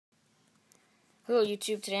Hello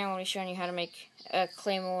YouTube, today I'm going to be showing you how to make a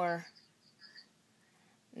Claymore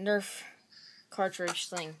Nerf cartridge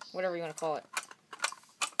thing, whatever you want to call it.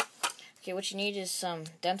 Okay, what you need is some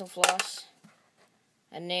dental floss,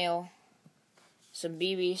 a nail, some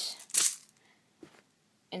BBs,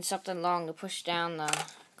 and something long to push down the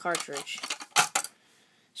cartridge.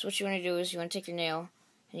 So what you want to do is you want to take your nail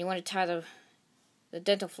and you want to tie the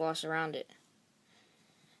dental floss around it.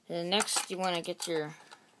 And then next you want to get your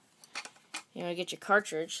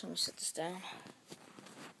cartridge. Let me set this down.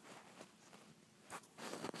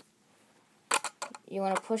 You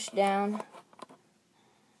want to push down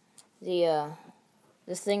the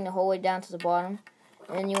thing the whole way down to the bottom,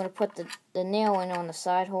 and then you want to put the nail in on the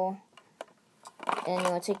side hole, and you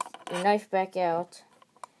want to take your knife back out,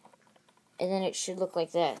 and then it should look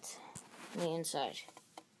like that on the inside.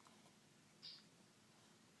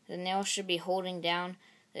 The nail should be holding down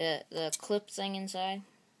the clip thing inside,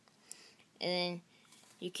 and then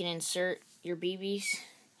you can insert your BBs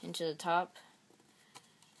into the top,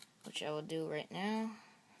 which I will do right now.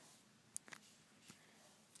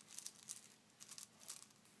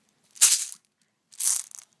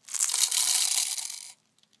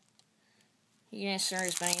 You can insert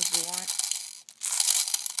as many as you want.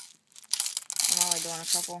 I'm only doing a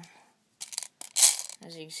couple.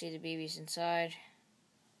 As you can see, the BB's inside.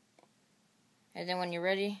 And then when you're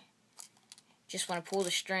ready, just want to pull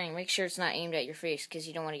the string. Make sure it's not aimed at your face because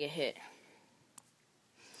you don't want to get hit.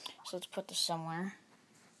 So let's put this somewhere.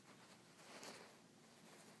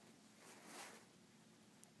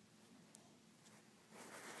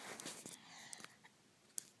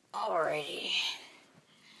 Alrighty.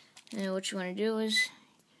 Now what you want to do is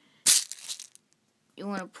you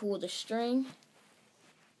want to pull the string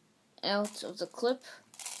out of the clip,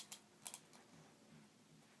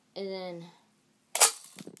 and then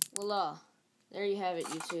voila, there you have it,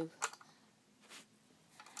 YouTube.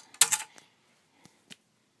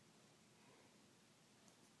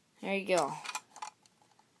 There you go.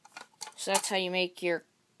 So that's how you make your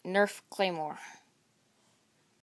Nerf Claymore.